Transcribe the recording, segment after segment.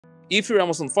If your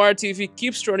Amazon Fire TV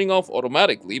keeps turning off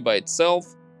automatically by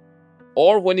itself,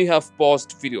 or when you have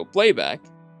paused video playback,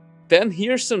 then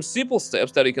here's some simple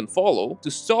steps that you can follow to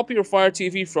stop your Fire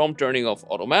TV from turning off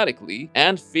automatically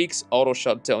and fix auto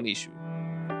shutdown issue.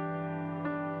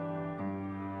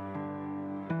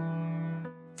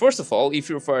 First of all, if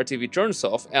your Fire TV turns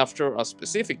off after a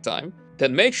specific time,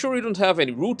 then make sure you don't have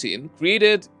any routine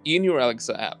created in your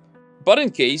Alexa app. But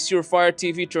in case your Fire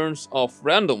TV turns off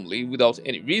randomly without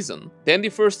any reason, then the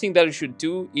first thing that you should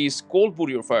do is cold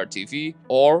boot your Fire TV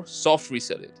or soft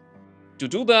reset it. To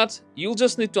do that, you'll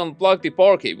just need to unplug the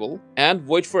power cable and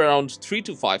wait for around 3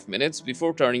 to 5 minutes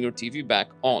before turning your TV back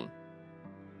on.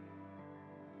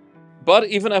 But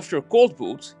even after cold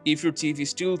boot, if your TV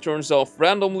still turns off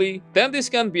randomly, then this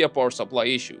can be a power supply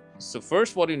issue. So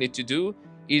first what you need to do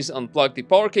is unplug the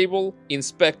power cable,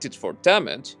 inspect it for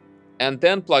damage, and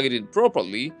then plug it in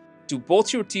properly to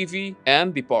both your TV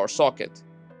and the power socket.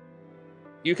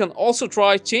 You can also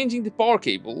try changing the power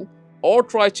cable or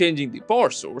try changing the power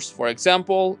source. For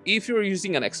example, if you're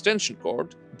using an extension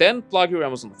cord, then plug your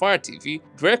Amazon Fire TV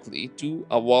directly to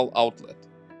a wall outlet.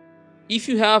 If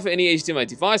you have any HDMI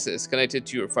devices connected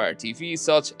to your Fire TV,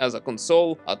 such as a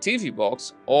console, a TV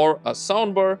box, or a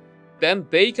soundbar, then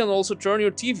they can also turn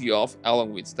your TV off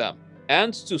along with them.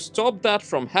 And to stop that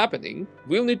from happening,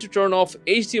 we'll need to turn off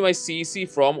HDMI-CEC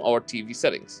from our TV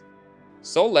settings.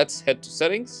 So let's head to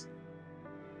Settings,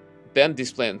 then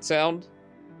Display and Sound.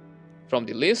 From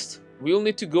the list, we'll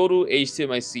need to go to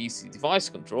HDMI-CEC Device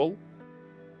Control,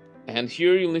 and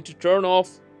here you'll need to turn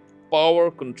off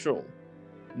Power Control.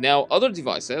 Now, other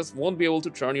devices won't be able to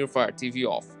turn your Fire TV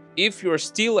off. If you're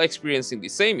still experiencing the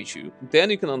same issue, then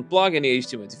you can unplug any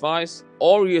HDMI device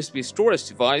or USB storage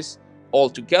device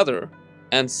altogether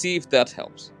and see if that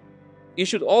helps. You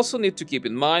should also need to keep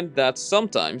in mind that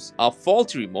sometimes a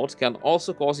faulty remote can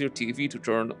also cause your TV to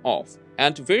turn off.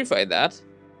 And to verify that,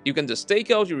 you can just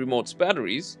take out your remote's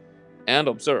batteries and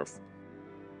observe.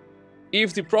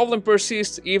 If the problem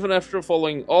persists even after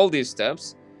following all these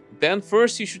steps, then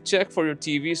first you should check for your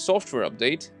TV software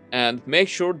update and make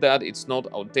sure that it's not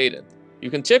outdated. You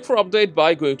can check for update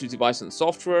by going to Device and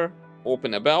Software,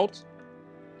 open About,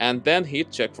 and then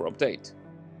hit Check for Update.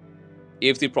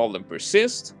 If the problem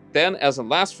persists, then as a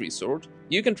last resort,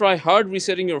 you can try hard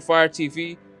resetting your Fire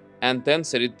TV and then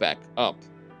set it back up.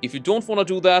 If you don't want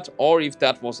to do that, or if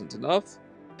that wasn't enough,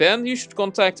 then you should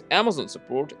contact Amazon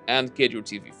support and get your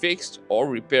TV fixed or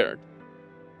repaired.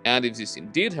 And if this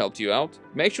indeed helped you out,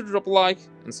 make sure to drop a like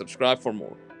and subscribe for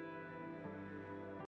more.